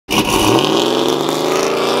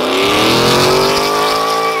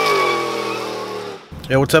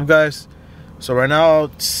Hey, what's up, guys? So right now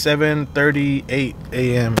it's 7:38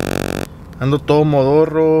 a.m. Ando todo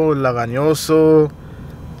modorro, lagañoso,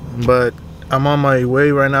 but I'm on my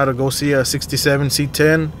way right now to go see a 67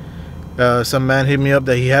 C-10. Some man hit me up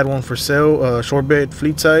that he had one for sale, short bed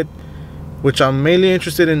fleet side, which I'm mainly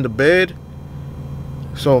interested in the bed.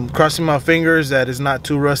 So I'm crossing my fingers that it's not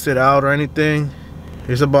too rusted out or anything.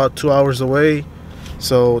 It's about 2 hours away,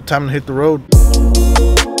 so time to hit the road.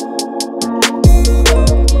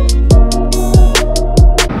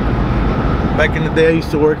 Back in the day, I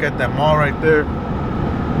used to work at that mall right there,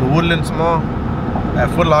 the Woodlands Mall, at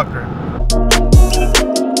Foot Locker.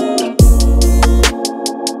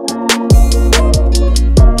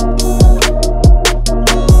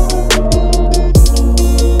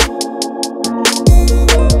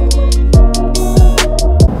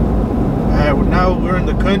 Now we're in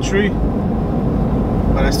the country,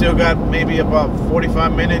 but I still got maybe about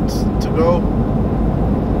 45 minutes to go,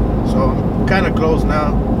 so I'm kind of close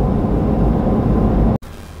now.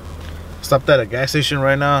 Stopped at a gas station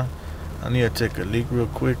right now. I need to take a leak real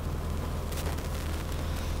quick.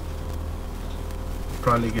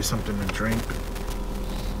 Probably get something to drink.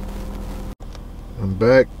 I'm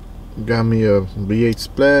back. Got me a V8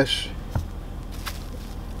 splash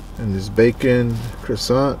and this bacon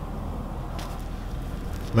croissant.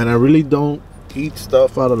 Man, I really don't eat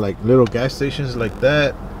stuff out of like little gas stations like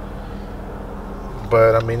that,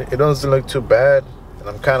 but I mean, it doesn't look too bad, and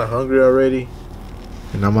I'm kind of hungry already,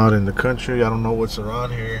 and I'm out in the country. I don't know what's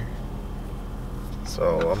around here,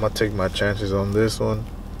 so I'm gonna take my chances on this one.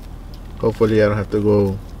 Hopefully I don't have to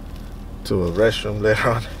go to a restroom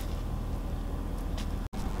later on.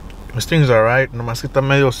 This thing's alright, nomás que está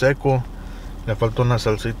medio seco. Le falta una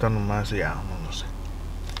salsita nomás y ya, no sé.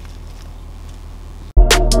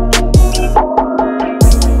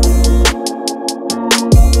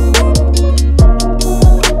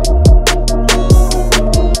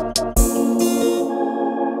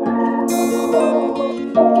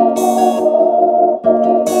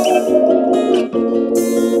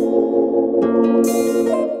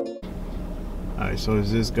 Alright, so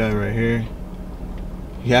is this guy right here.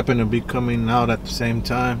 He happened to be coming out at the same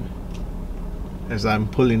time as I'm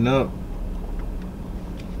pulling up.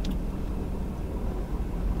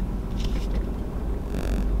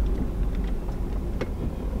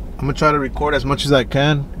 I'm gonna try to record as much as I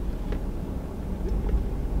can.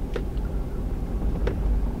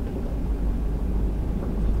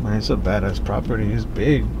 Man, it's a badass property. It's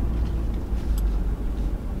big.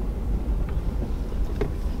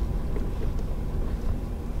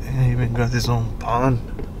 And even got his own pond.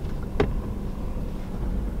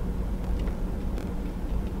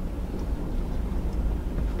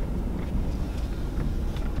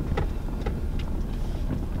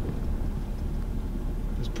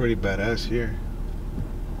 It's pretty badass here.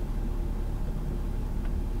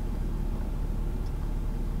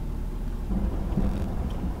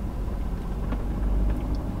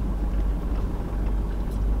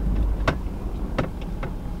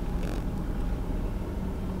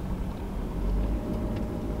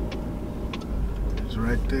 It's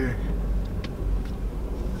right there.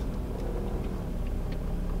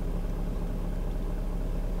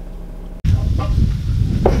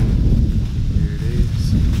 Here it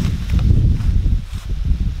is.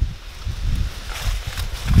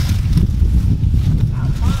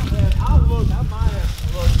 I might have to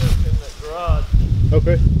look up in the garage.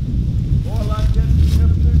 Okay. More like this,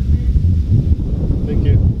 Thank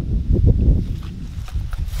you.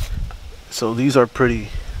 So these are pretty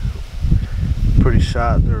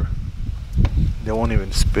shot. They won't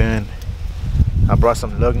even spin. I brought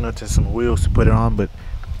some lug nuts and some wheels to put it on, but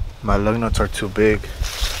my lug nuts are too big.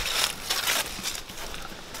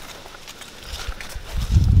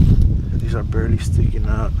 These are barely sticking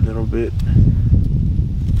out a little bit.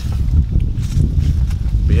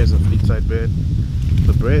 But he has a fleet side bed.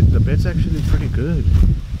 The bed's actually pretty good.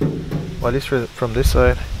 Well, at least from this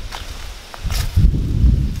side.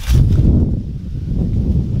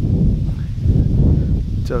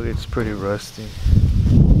 It's pretty rusty.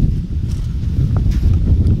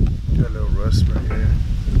 Got a little rust right here.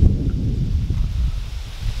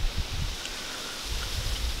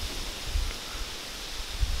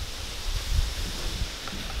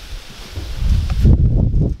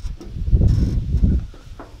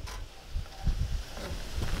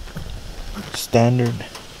 Standard.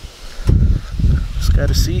 Just got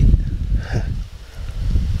a seat.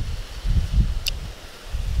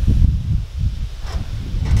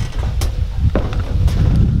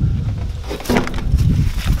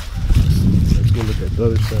 The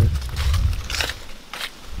other side.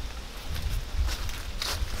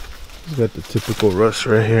 It's got the typical rust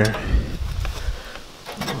right here.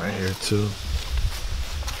 Right here too.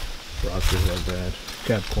 Rockers are bad.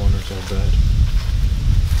 Cap corners are bad.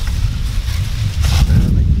 Man, I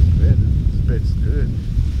like this bed. This bed's good.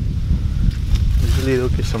 Usually they'll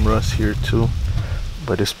get some rust here too,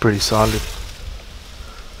 but it's pretty solid.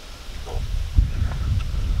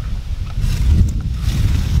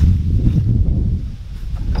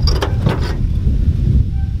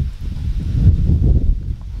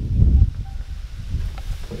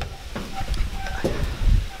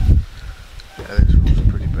 Yeah, this roof's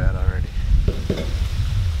pretty bad already.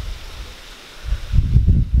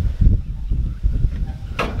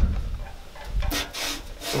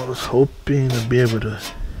 I was hoping to be able to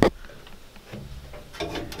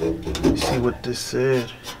see what this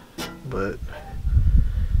said, but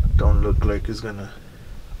don't look like it's gonna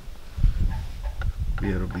be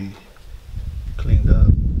able to be cleaned up.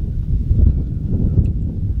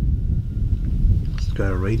 It's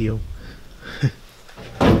got a radio.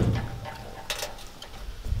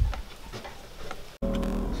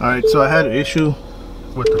 Alright, so I had an issue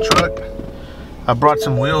with the truck. I brought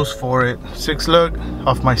some wheels for it, 6-lug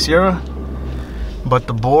off my Sierra, but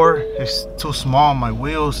the bore is too small on my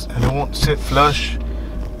wheels and it won't sit flush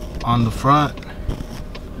on the front.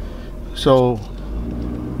 So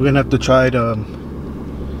we're gonna have to try to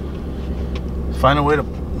find a way to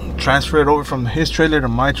transfer it over from his trailer to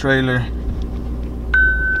my trailer.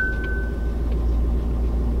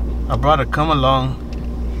 I brought a come along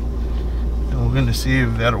and we're gonna see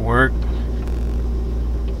if that'll work.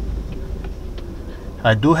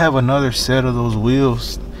 I do have another set of those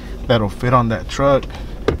wheels that'll fit on that truck,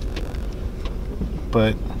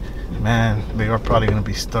 but man, they are probably gonna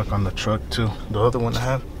be stuck on the truck too. The other one I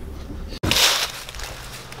have.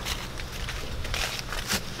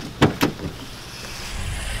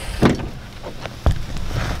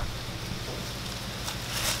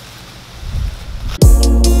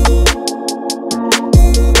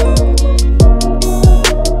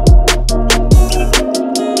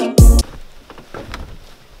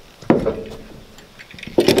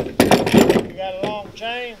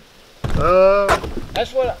 Chain.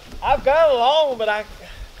 That's what I've got a long one, but I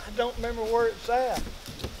don't remember where it's at.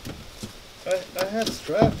 I have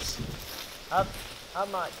straps. I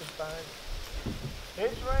might can find it.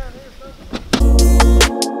 It's around here somewhere.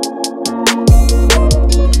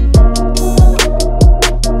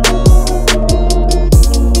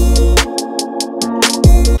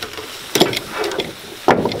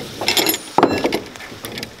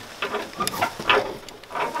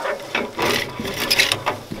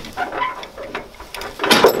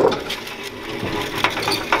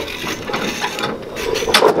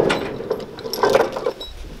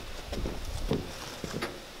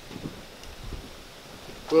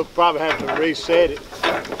 We'll probably have to reset it,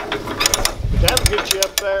 but that'll get you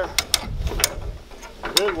up there a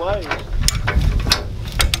good ways.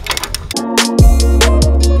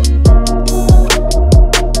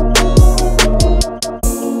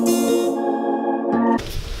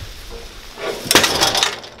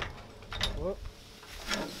 Well,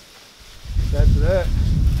 that's that.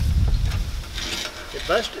 It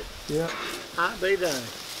busted? Yeah. I'll be done.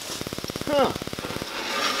 Huh.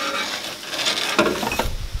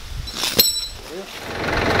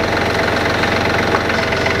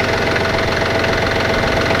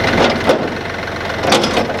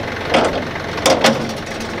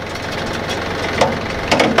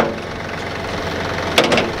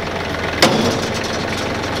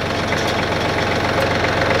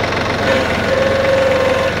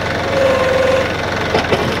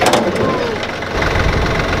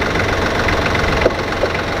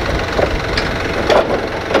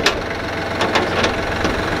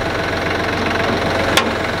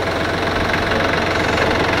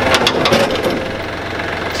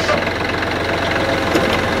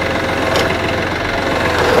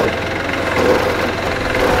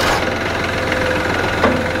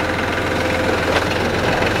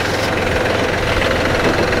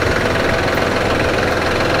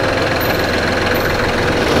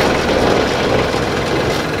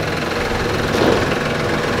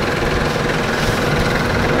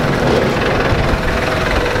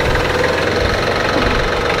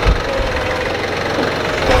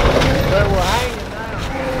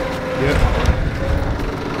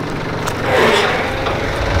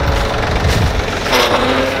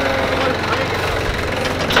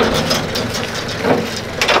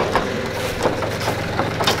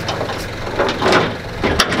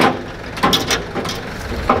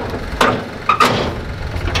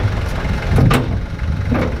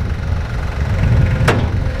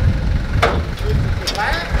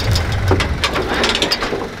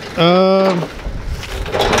 Oh,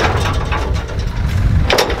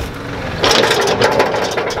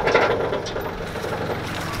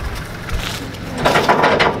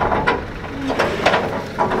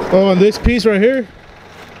 on this piece right here,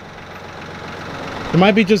 it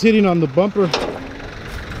might be just hitting on the bumper.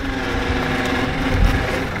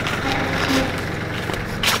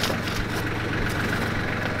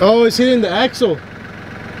 Oh, it's hitting the axle.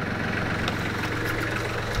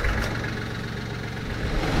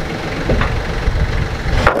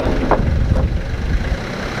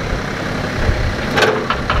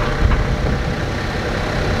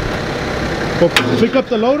 Oh, pick up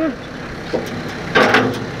the loader.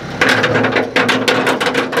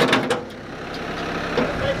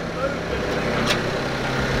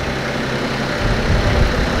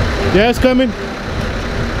 Yeah, it's coming.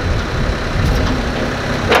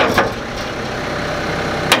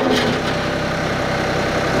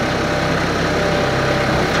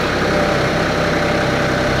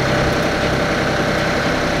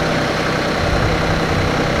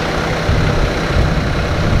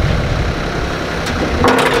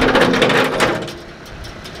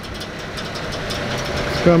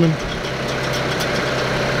 It's coming.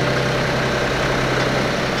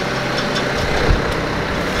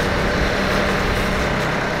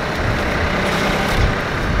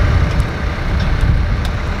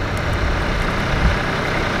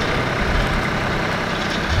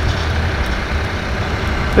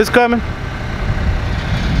 It's coming.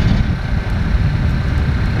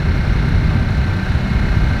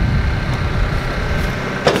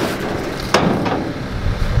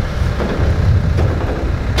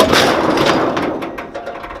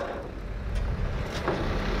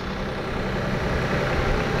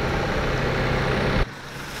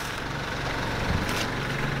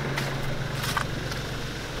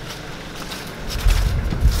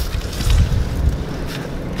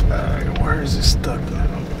 Alright, where is it stuck now?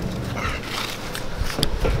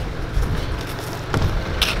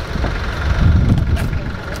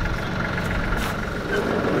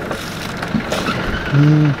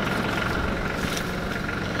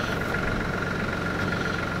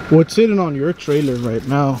 What's sitting on your trailer right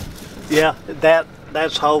now? Yeah,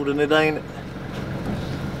 that's holding it, ain't it?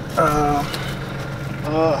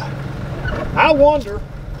 I wonder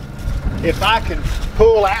if I can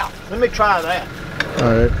pull out. Let me try that.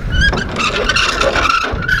 All right.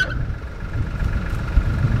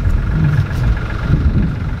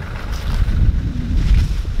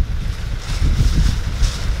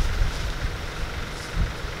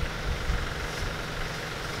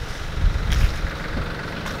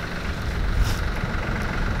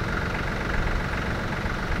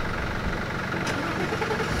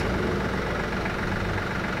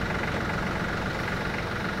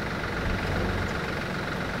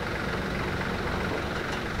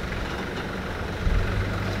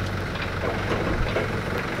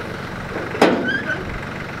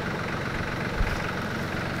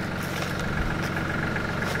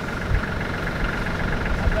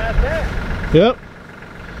 Yep.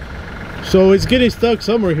 So it's getting stuck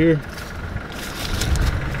somewhere here.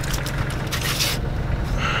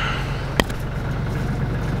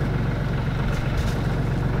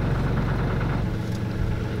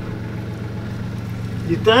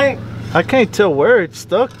 You think? I can't tell where it's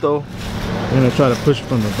stuck though. I'm gonna try to push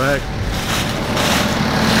from the back.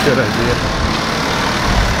 Good idea.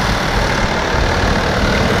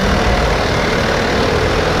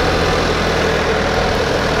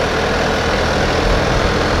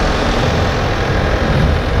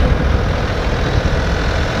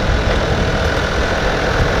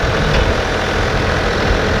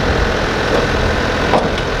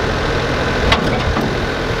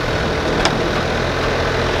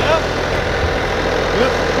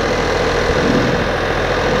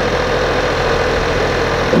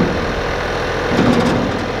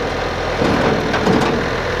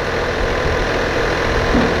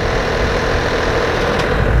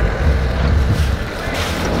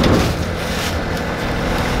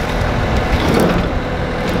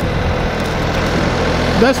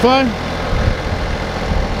 That's fine.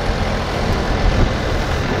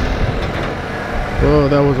 Oh,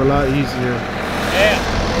 that was a lot easier. Yeah.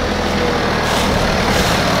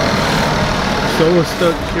 So it was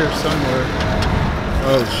stuck here somewhere.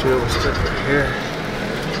 Oh shit, it was stuck right here.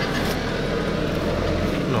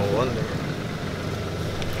 No wonder.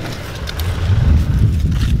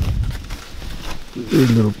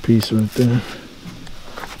 This little piece right there.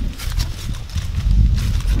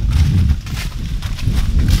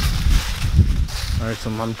 Alright,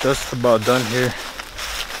 so I'm just about done here.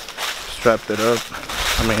 Strapped it up.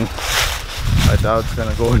 I mean, I doubt it's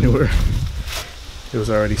gonna go anywhere. It was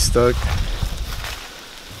already stuck.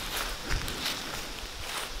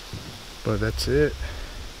 But that's it.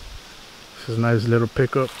 This is a nice little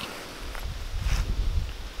pickup.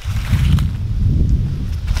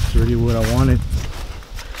 It's really what I wanted.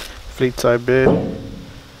 Fleet type bed.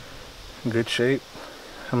 Good shape.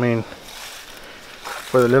 I mean,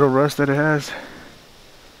 for the little rust that it has,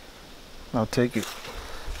 I'll take it.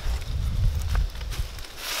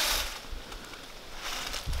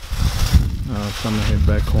 So I'm gonna head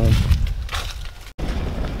back home.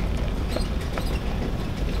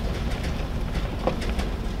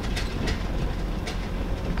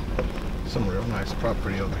 Some real nice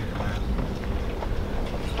property over here, man.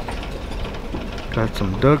 Got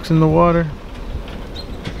some ducks in the water.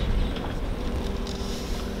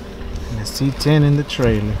 And a C-10 in the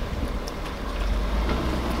trailer.